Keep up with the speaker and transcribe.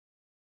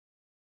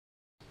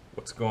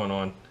What's going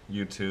on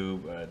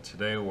YouTube?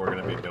 Today what we're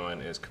going to be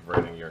doing is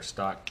converting your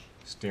stock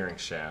steering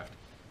shaft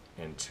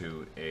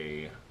into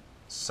a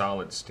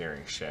solid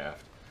steering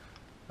shaft.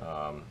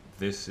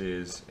 This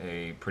is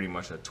pretty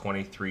much a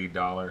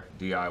 $23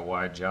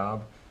 DIY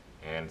job,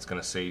 and it's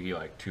going to save you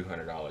like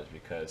 $200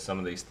 because some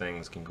of these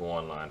things can go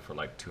online for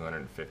like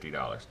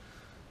 $250.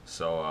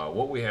 So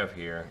what we have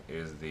here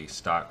is the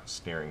stock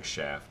steering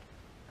shaft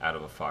out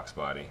of a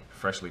Foxbody,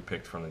 freshly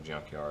picked from the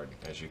junkyard,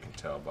 as you can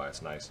tell by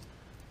its nice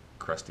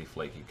crusty,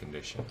 flaky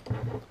condition.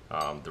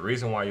 The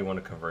reason why you want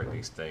to convert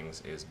these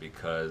things is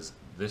because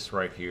this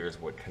right here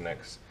is what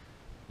connects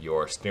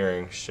your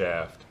steering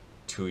shaft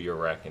to your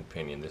rack and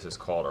pinion. This is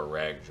called a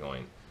rag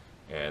joint,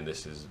 and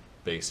this is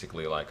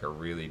basically like a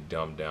really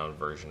dumbed down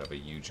version of a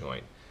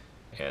U-joint.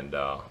 And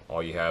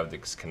all you have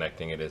that's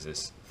connecting it is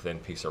this thin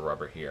piece of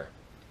rubber here,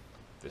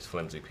 this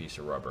flimsy piece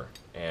of rubber,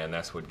 and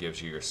that's what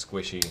gives you your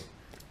squishy,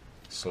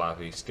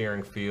 sloppy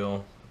steering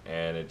feel.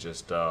 And it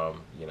just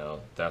you know,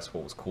 that's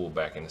what was cool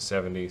back in the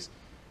 70s,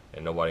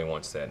 and nobody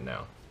wants that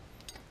now.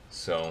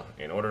 So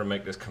in order to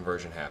make this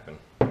conversion happen,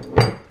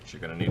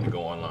 you're going to need to go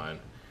online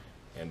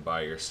and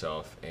buy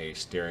yourself a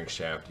steering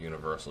shaft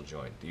universal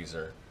joint. These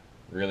are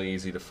really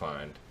easy to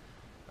find,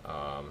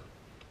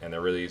 and they're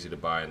really easy to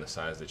buy in the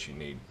size that you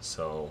need.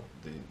 So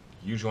the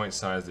U-joint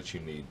size that you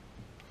need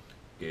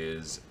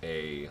is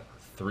a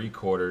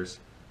 3/4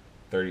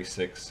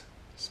 36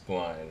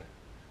 spline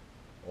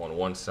on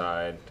one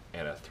side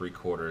and a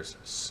 3/4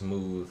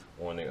 smooth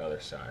on the other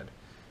side,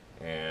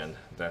 and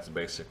that's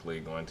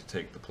basically going to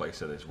take the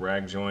place of this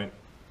rag joint.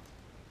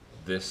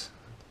 This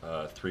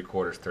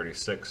 3/4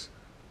 36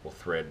 will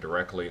thread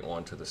directly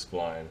onto the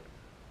spline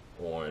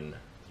on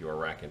your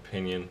rack and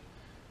pinion,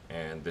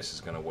 and this is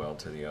going to weld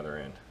to the other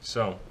end.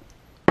 So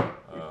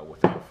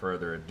without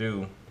further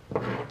ado,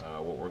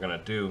 what we're going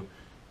to do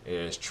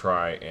is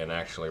try and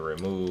actually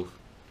remove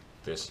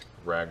this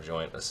rag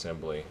joint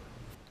assembly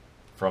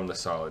from the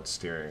solid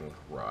steering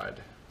rod.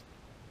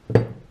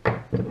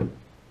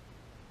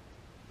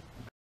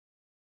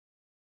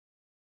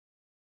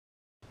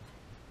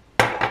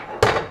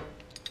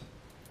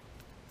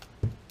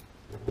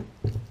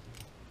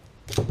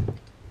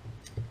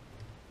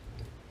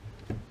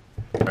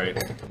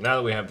 Alright, now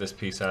that we have this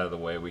piece out of the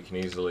way, we can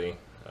easily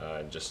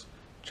just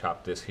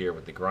chop this here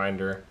with the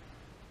grinder,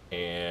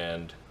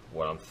 and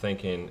what I'm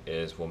thinking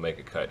is we'll make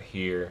a cut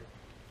here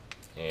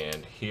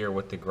and here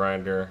with the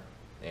grinder,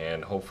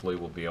 and hopefully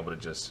we'll be able to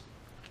just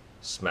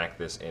smack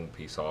this end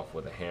piece off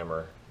with a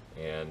hammer,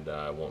 and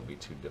it won't be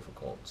too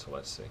difficult. So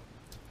let's see.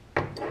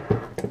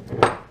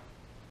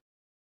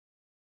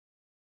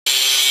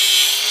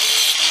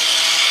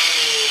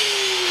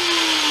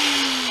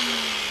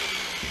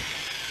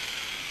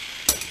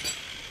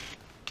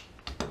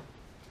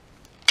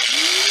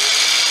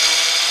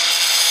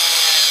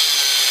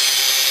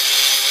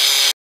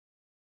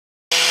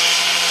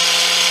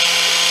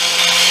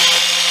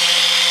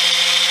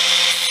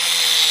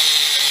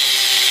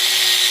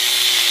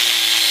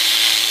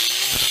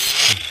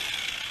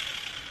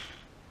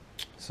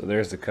 So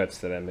there's the cuts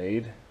that I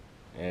made,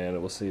 and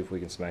we'll see if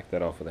we can smack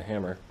that off with a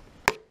hammer.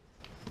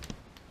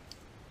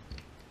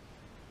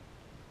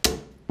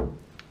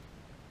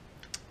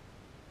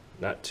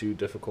 Not too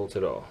difficult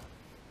at all.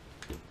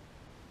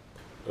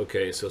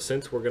 Okay, so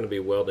since we're going to be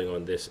welding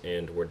on this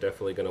end, we're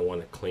definitely going to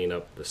want to clean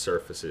up the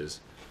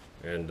surfaces.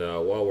 And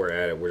while we're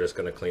at it, we're just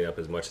going to clean up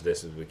as much of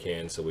this as we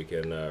can so we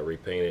can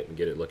repaint it and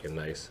get it looking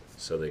nice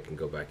so they can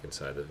go back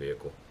inside the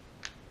vehicle.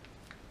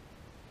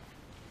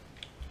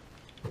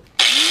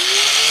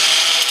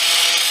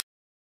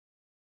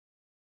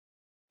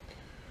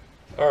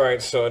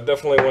 Alright, so I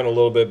definitely went a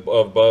little bit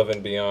above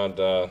and beyond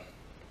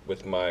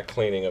with my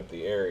cleaning up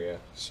the area.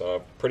 So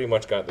I've pretty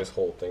much got this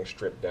whole thing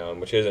stripped down,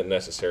 which isn't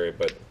necessary,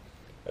 but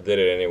I did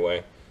it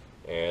anyway.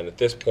 And at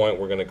this point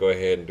we're going to go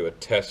ahead and do a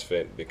test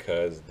fit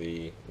because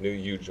the new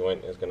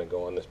U-joint is going to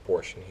go on this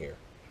portion here.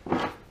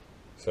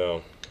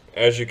 So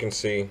as you can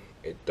see,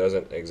 it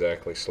doesn't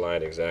exactly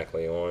slide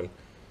exactly on.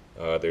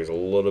 There's a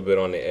little bit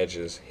on the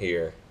edges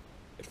here.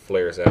 It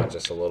flares out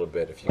just a little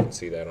bit, if you can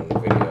see that on the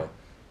video.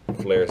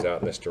 Flares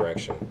out in this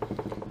direction.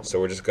 So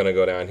we're just going to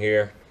go down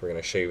here, we're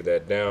going to shave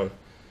that down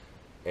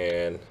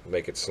and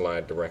make it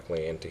slide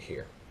directly into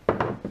here.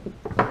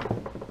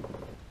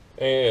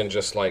 And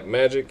just like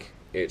magic,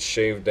 it's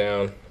shaved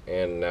down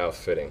and now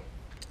fitting.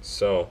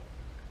 So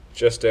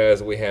just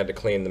as we had to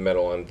clean the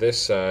metal on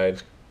this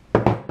side,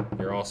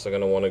 you're also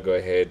going to want to go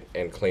ahead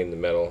and clean the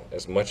metal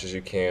as much as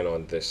you can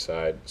on this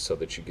side so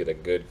that you get a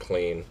good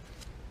clean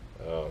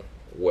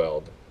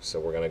weld.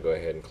 So we're going to go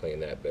ahead and clean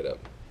that bit up.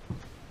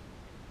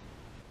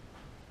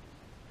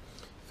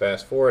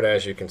 Fast forward,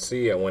 as you can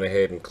see, I went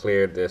ahead and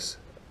cleared this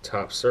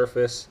top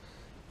surface,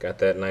 got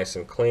that nice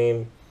and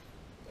clean.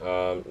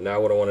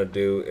 Now what I want to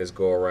do is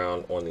go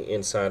around on the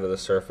inside of the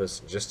surface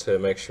just to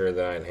make sure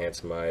that I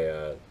enhance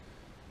my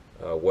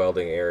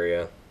welding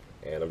area,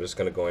 and I'm just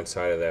going to go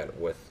inside of that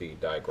with the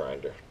die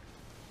grinder.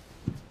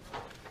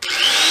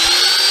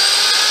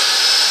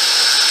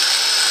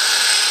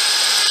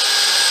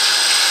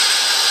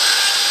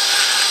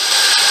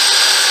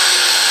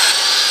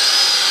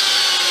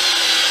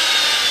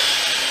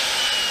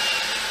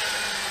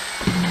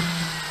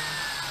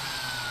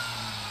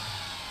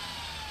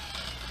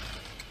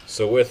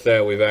 So with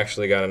that, we've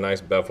actually got a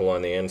nice bevel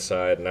on the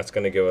inside, and that's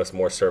going to give us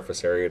more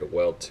surface area to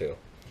weld to.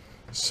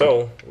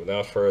 So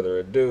without further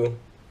ado,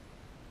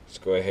 let's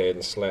go ahead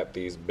and slap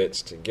these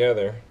bits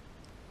together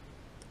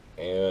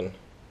and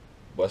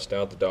bust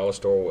out the dollar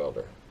store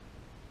welder.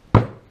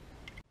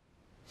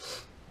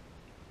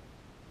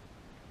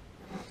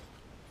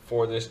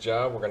 For this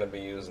job, we're going to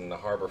be using the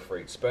Harbor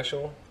Freight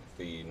Special,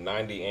 the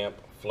 90 amp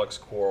flux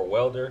core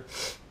welder.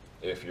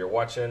 If you're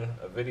watching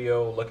a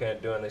video looking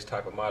at doing these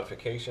type of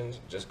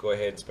modifications, just go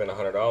ahead and spend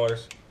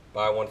 $100.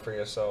 Buy one for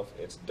yourself.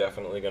 It's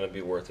definitely going to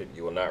be worth it.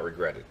 You will not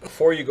regret it.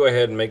 Before you go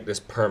ahead and make this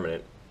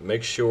permanent,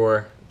 make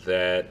sure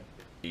that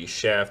the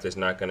shaft is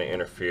not going to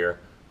interfere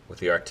with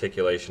the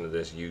articulation of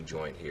this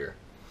U-joint here.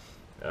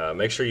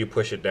 Make sure you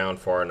push it down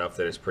far enough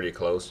that it's pretty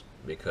close,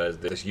 because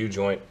this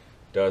U-joint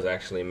does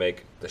actually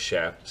make the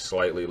shaft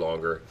slightly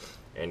longer,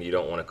 and you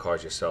don't want to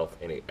cause yourself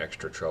any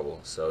extra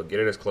trouble. So get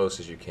it as close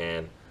as you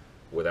can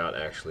without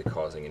actually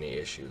causing any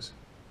issues.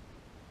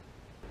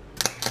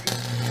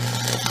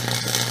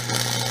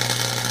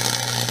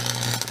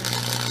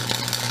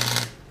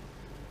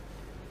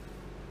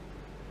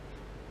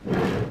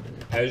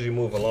 As you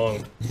move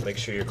along, make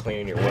sure you're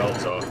cleaning your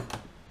welds off,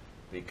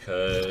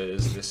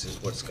 because this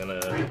is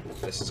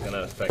gonna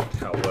affect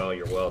how well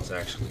your welds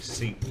actually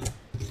seat.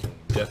 You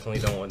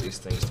definitely don't want these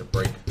things to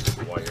break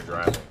while you're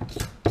driving.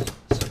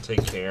 So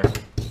take care.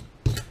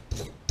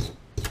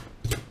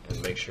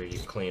 Make sure you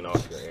clean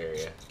off your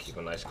area. Keep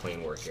a nice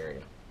clean work area.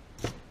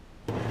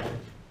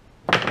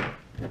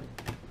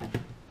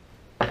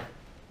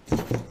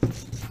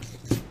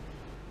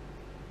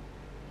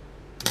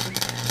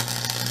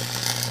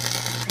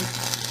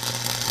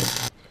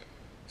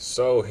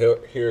 So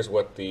here's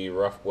what the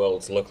rough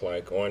welds look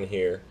like on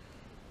here.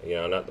 You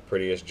know, not the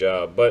prettiest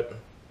job, but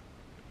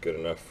good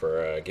enough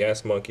for a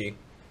gas monkey.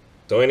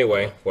 So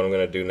anyway, what I'm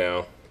going to do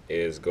now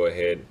is go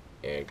ahead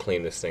and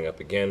clean this thing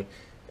up again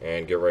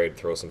and get ready to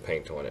throw some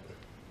paint on it.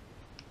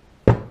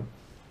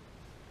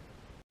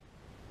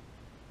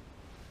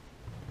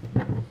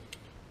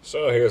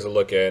 So here's a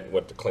look at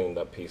what the cleaned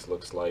up piece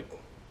looks like.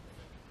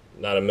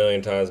 Not a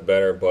million times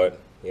better, but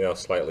you know,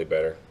 slightly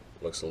better.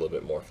 Looks a little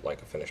bit more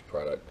like a finished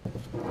product.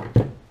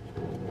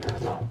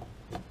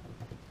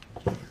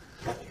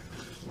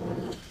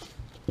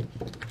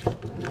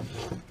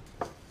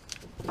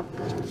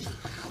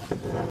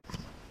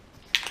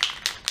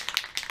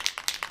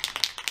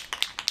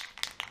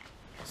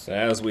 So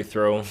as we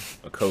throw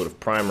a coat of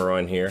primer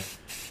on here,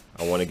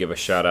 I want to give a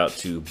shout out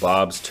to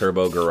Bob's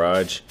Turbo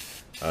Garage.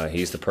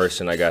 He's the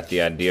person I got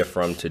the idea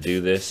from to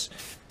do this.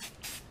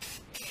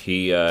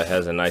 He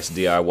has a nice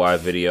DIY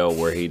video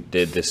where he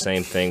did the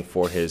same thing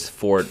for his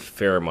Ford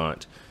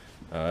Fairmont.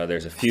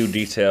 There's a few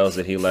details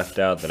that he left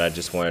out that I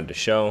just wanted to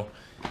show,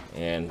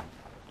 and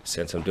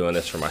since I'm doing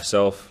this for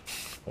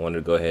myself, I wanted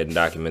to go ahead and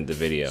document the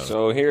video.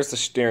 So here's the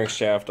steering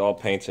shaft all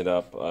painted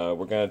up.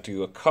 We're going to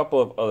do a couple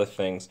of other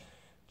things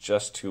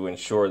just to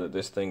ensure that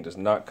this thing does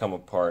not come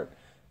apart.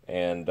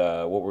 And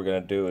what we're going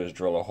to do is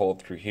drill a hole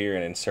through here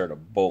and insert a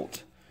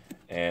bolt.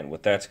 And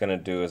what that's going to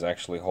do is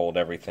actually hold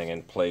everything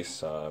in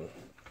place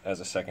as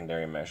a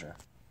secondary measure.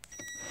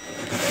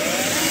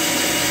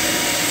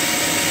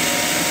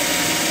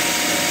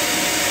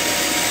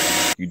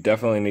 You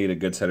definitely need a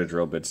good set of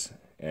drill bits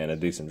and a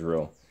decent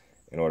drill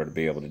in order to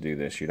be able to do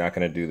this. You're not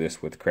going to do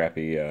this with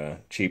crappy,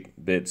 cheap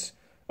bits.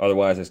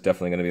 Otherwise, it's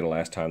definitely going to be the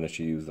last time that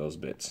you use those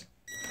bits.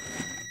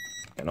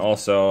 And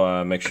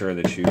also, make sure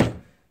that you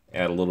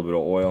add a little bit of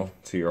oil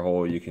to your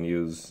hole. You can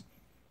use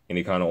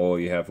any kind of oil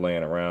you have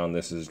laying around.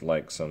 This is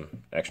like some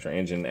extra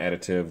engine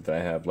additive that I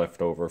have left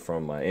over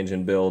from my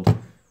engine build,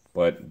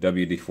 but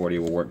WD-40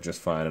 will work just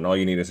fine. And all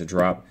you need is a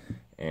drop,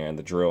 and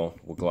the drill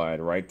will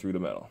glide right through the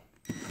metal.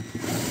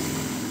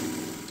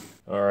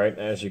 Alright,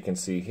 as you can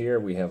see here,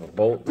 we have a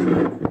bolt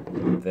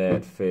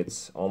that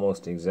fits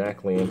almost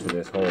exactly into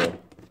this hole.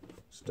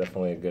 It's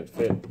definitely a good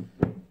fit.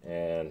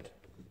 And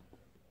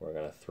we're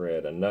going to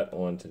thread a nut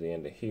onto the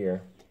end of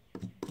here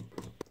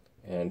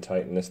and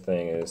tighten this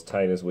thing as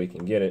tight as we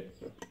can get it.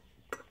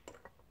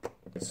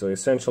 So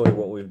essentially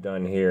what we've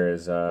done here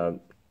is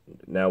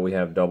now we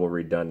have double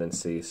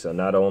redundancy. So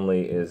not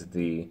only is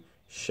the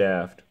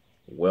shaft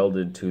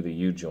welded to the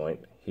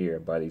U-joint here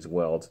by these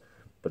welds,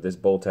 but this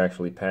bolt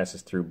actually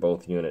passes through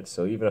both units.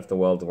 So even if the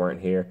welds weren't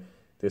here,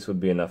 this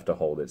would be enough to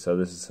hold it. So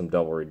this is some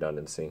double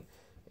redundancy,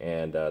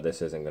 and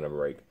this isn't going to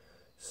break.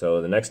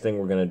 So the next thing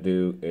we're going to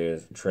do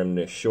is trim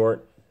this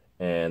short,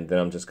 and then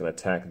I'm just going to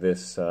tack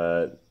this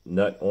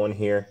nut on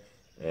here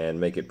and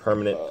make it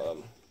permanent.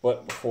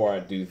 But before I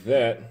do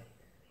that,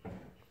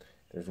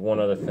 there's one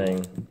other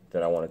thing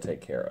that I want to take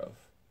care of.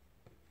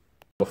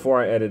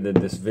 Before I edited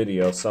this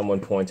video, someone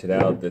pointed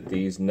out that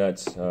these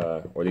nuts,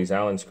 or these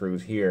Allen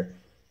screws here,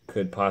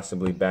 could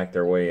possibly back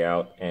their way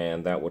out,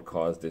 and that would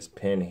cause this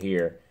pin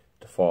here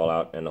to fall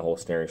out and the whole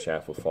steering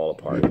shaft would fall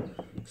apart.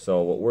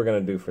 So what we're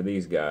going to do for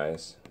these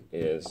guys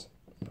is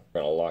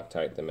we're going to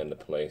Loctite them into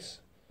place.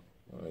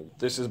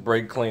 This is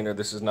brake cleaner.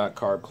 This is not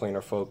carb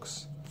cleaner,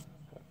 folks.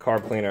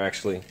 Carb cleaner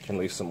actually can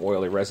leave some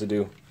oily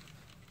residue.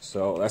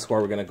 So that's why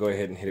we're going to go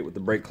ahead and hit it with the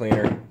brake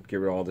cleaner, get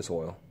rid of all this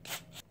oil.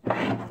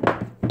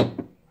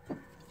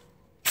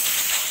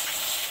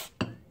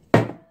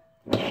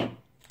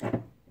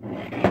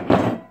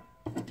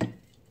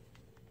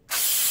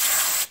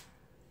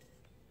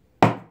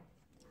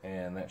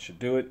 And that should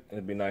do it.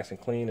 It'll be nice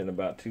and clean in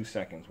about 2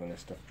 seconds when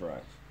this stuff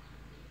dries.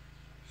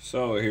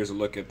 So here's a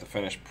look at the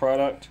finished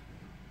product.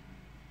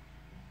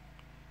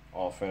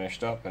 All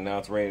finished up, and now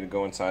it's ready to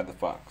go inside the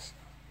Fox.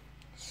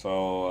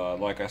 So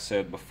like I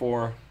said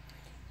before,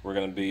 we're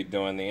going to be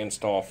doing the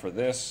install for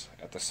this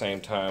at the same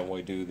time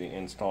we do the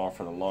install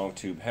for the long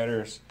tube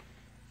headers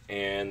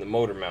and the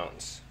motor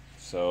mounts.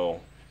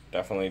 So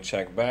definitely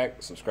check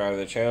back, subscribe to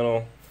the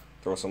channel,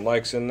 throw some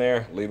likes in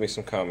there, leave me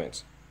some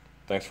comments.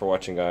 Thanks for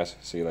watching, guys.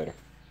 See you later.